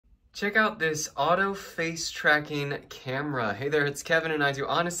Check out this auto face tracking camera. Hey there, it's Kevin and I do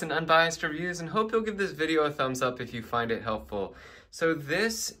honest and unbiased reviews and hope you'll give this video a thumbs up if you find it helpful. So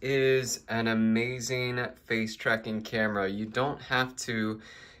this is an amazing face tracking camera. You don't have to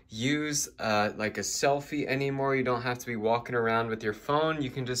use like a selfie anymore. You don't have to be walking around with your phone. You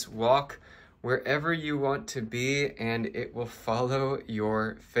can just walk wherever you want to be and it will follow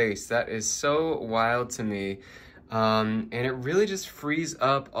your face. That is so wild to me. And it really just frees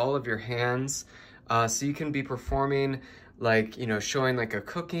up all of your hands so you can be performing like, you know, showing like a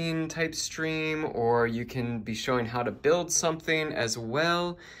cooking type stream, or you can be showing how to build something as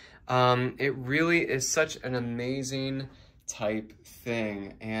well. It really is such an amazing type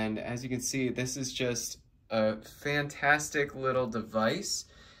thing. And as you can see, this is just a fantastic little device.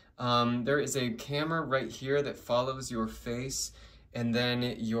 There is a camera right here that follows your face, and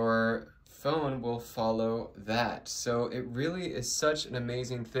then your phone will follow that. So it really is such an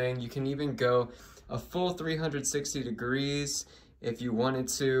amazing thing. You can even go a full 360 degrees if you wanted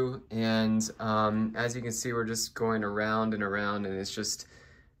to. And as you can see, we're just going around and around, and it's just,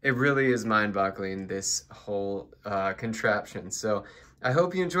 it really is mind-boggling, this whole contraption. So I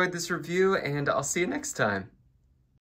hope you enjoyed this review, and I'll see you next time.